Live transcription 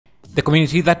The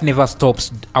community that never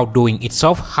stops outdoing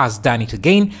itself has done it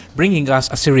again, bringing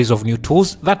us a series of new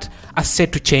tools that are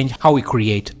set to change how we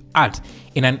create art.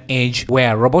 In an age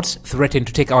where robots threaten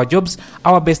to take our jobs,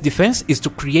 our best defense is to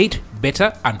create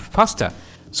better and faster.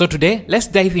 So today, let's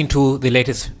dive into the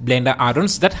latest Blender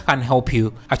add-ons that can help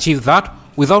you achieve that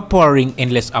without pouring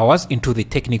endless hours into the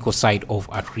technical side of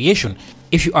art creation.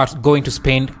 If you are going to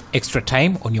spend extra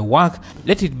time on your work,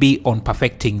 let it be on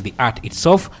perfecting the art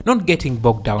itself, not getting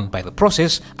bogged down by the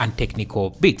process and technical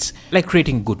bits, like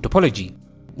creating good topology.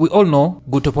 We all know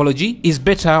good topology is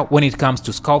better when it comes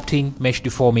to sculpting, mesh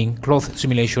deforming, cloth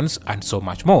simulations, and so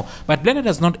much more. But Blender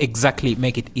does not exactly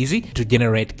make it easy to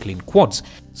generate clean quads.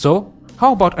 So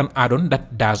how about an add-on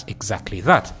that does exactly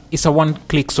that? It's a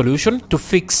one-click solution to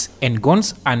fix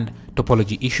n-gons and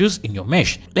topology issues in your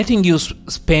mesh, letting you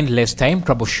spend less time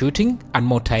troubleshooting and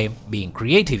more time being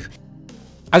creative.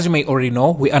 As you may already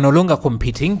know, we are no longer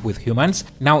competing with humans.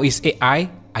 Now it's AI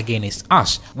against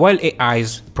us. While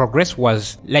AI's progress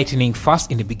was lightning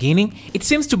fast in the beginning, it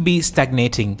seems to be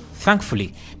stagnating,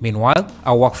 thankfully. Meanwhile,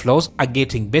 our workflows are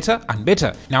getting better and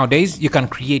better. Nowadays, you can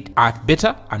create art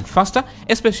better and faster,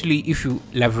 especially if you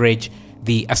leverage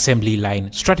the assembly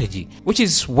line strategy, which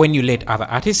is when you let other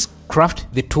artists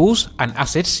craft the tools and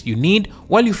assets you need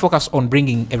while you focus on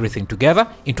bringing everything together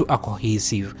into a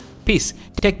cohesive piece.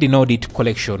 Take the Nodit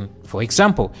collection, for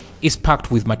example. It's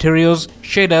packed with materials,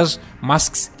 shaders,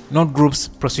 masks, node groups,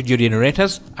 procedure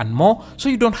generators, and more, so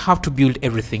you don't have to build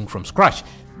everything from scratch.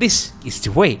 This is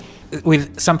the way.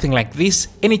 With something like this,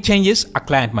 any changes a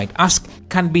client might ask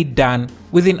can be done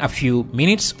within a few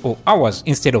minutes or hours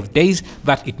instead of days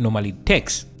that it normally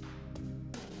takes.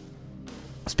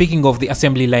 Speaking of the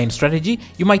assembly line strategy,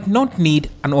 you might not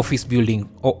need an office building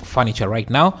or furniture right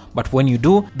now, but when you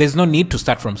do, there's no need to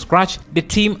start from scratch. The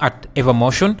team at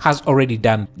Evermotion has already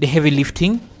done the heavy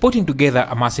lifting, putting together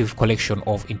a massive collection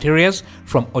of interiors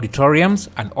from auditoriums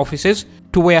and offices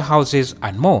to warehouses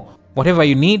and more. Whatever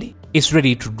you need is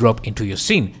ready to drop into your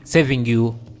scene, saving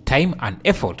you time and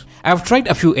effort. I've tried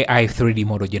a few AI 3D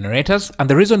model generators, and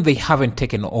the reason they haven't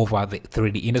taken over the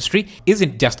 3D industry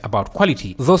isn't just about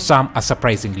quality, though some are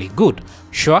surprisingly good.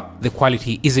 Sure, the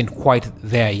quality isn't quite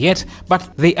there yet,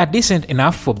 but they are decent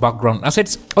enough for background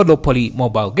assets or low-poly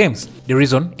mobile games. The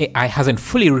reason AI hasn't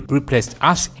fully replaced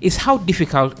us is how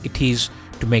difficult it is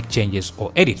to make changes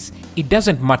or edits. It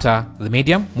doesn't matter the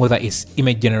medium, whether it's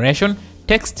image generation,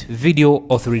 text, video,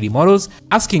 or 3D models.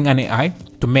 Asking an AI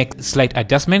to make slight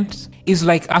adjustments is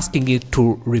like asking it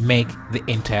to remake the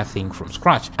entire thing from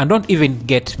scratch. And don't even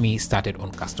get me started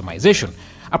on customization.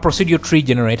 A procedure tree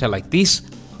generator like this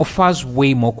offers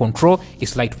way more control,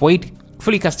 is lightweight,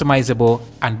 fully customizable,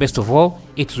 and best of all,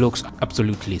 it looks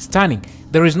absolutely stunning.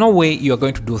 There is no way you are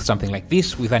going to do something like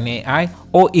this with an AI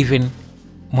or even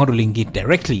modeling it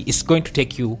directly. It's going to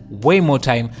take you way more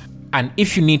time, and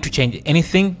if you need to change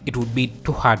anything, it would be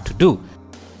too hard to do.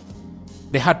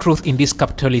 The hard truth in this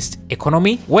capitalist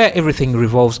economy, where everything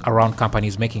revolves around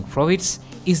companies making profits,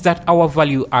 is that our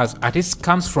value as artists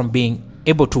comes from being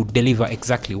able to deliver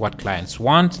exactly what clients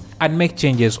want and make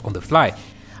changes on the fly.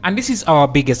 And this is our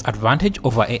biggest advantage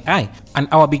over AI. And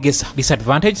our biggest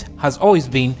disadvantage has always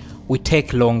been we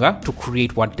take longer to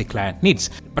create what the client needs.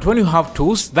 But when you have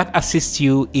tools that assist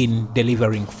you in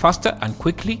delivering faster and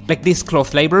quickly, like this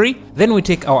cloth library, then we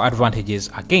take our advantages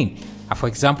again. For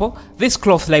example, this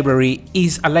cloth library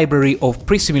is a library of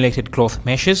pre-simulated cloth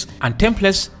meshes and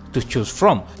templates to choose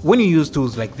from. When you use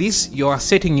tools like this, you are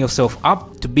setting yourself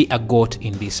up to be a goat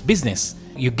in this business.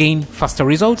 You gain faster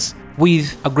results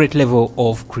with a great level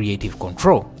of creative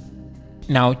control.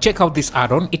 Now check out this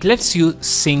add-on. It lets you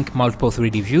sync multiple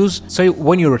 3D views, so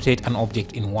when you rotate an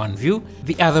object in one view,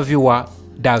 the other viewer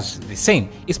does the same.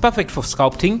 It's perfect for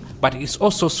sculpting, but it's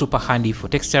also super handy for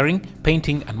texturing,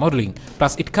 painting, and modeling.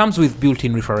 Plus, it comes with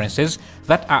built-in references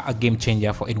that are a game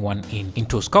changer for anyone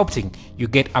into sculpting. You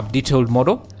get a detailed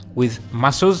model with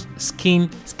muscles,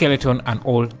 skin, skeleton, and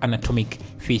all anatomic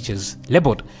features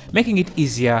labeled, making it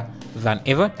easier than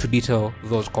ever to detail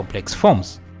those complex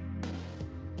forms.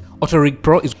 AutoRig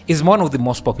Pro is one of the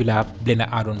most popular Blender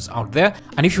add-ons out there,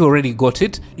 and if you already got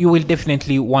it, you will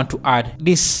definitely want to add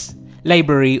this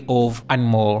library of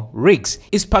animal rigs.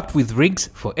 It's packed with rigs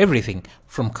for everything,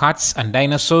 from cats and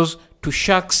dinosaurs to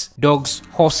sharks, dogs,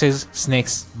 horses,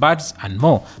 snakes, birds, and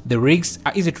more. The rigs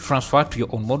are easy to transfer to your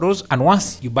own models, and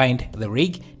once you bind the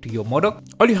rig to your model,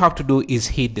 all you have to do is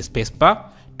hit the spacebar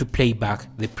to play back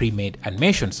the pre-made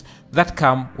animations that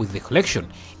come with the collection.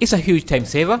 It's a huge time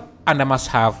saver and a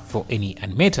must-have for any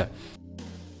animator.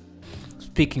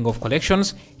 Speaking of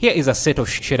collections, here is a set of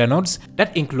shader nodes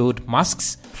that include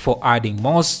masks for adding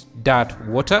moss, dirt,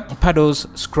 water, puddles,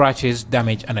 scratches,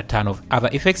 damage, and a ton of other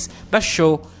effects that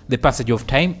show the passage of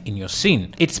time in your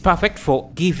scene. It's perfect for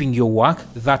giving your work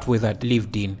that weathered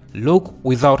lived-in look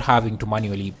without having to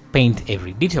manually paint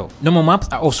every detail. Normal maps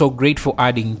are also great for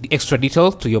adding extra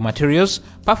detail to your materials,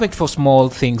 perfect for small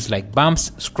things like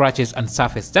bumps, scratches, and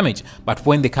surface damage, but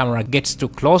when the camera gets too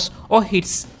close or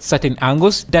hits certain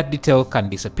angles, that detail can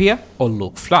disappear or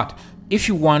look flat. If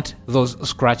you want those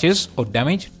scratches or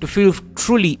damage to feel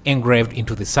truly engraved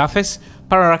into the surface,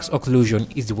 parallax occlusion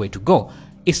is the way to go.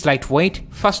 It's lightweight,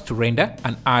 fast to render,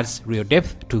 and adds real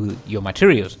depth to your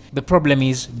materials. The problem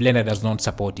is Blender does not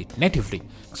support it natively,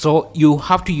 so you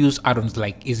have to use add-ons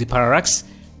like Easy Parallax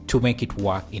to make it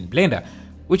work in Blender,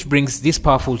 which brings this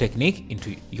powerful technique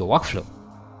into your workflow.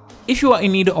 If you are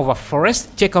in need of a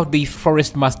forest, check out the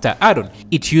Forest Master add-on.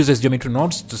 It uses geometry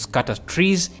nodes to scatter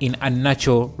trees in a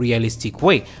natural, realistic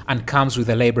way and comes with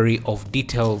a library of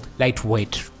detailed,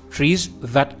 lightweight trees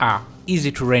that are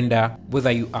easy to render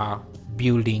whether you are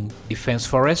building defense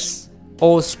forests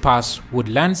or sparse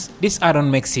woodlands. This add-on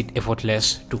makes it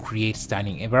effortless to create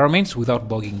stunning environments without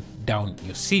bogging down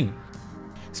your scene.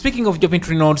 Speaking of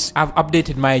geometry nodes, I've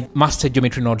updated my Master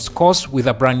Geometry Nodes course with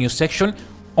a brand new section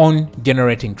on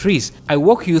generating trees. I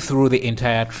walk you through the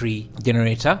entire tree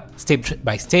generator step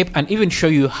by step and even show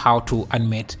you how to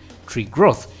animate tree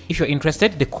growth. If you're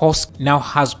interested, the course now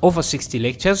has over 60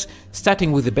 lectures,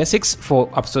 starting with the basics for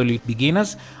absolute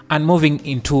beginners and moving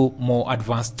into more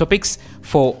advanced topics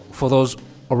for those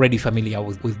already familiar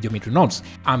with geometry nodes.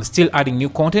 I'm still adding new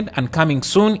content, and coming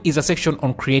soon is a section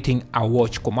on creating a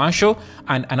watch commercial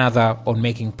and another on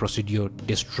making procedure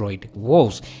destroyed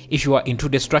walls. If you are into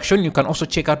destruction, you can also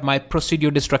check out my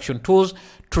procedure destruction tools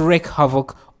to wreak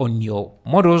havoc on your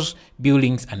models,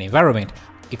 buildings, and environment.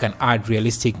 You can add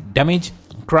realistic damage,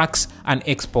 cracks, and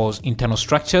expose internal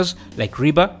structures like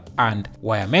rebar and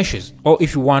wire meshes. Or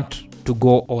if you want to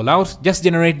go all out, just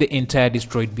generate the entire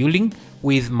destroyed building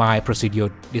with my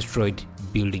procedure destroyed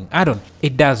building add-on.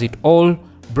 It does it all: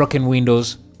 broken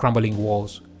windows, crumbling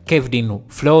walls, caved in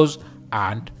floors,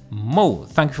 and more.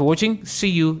 Thank you for watching. See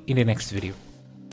you in the next video.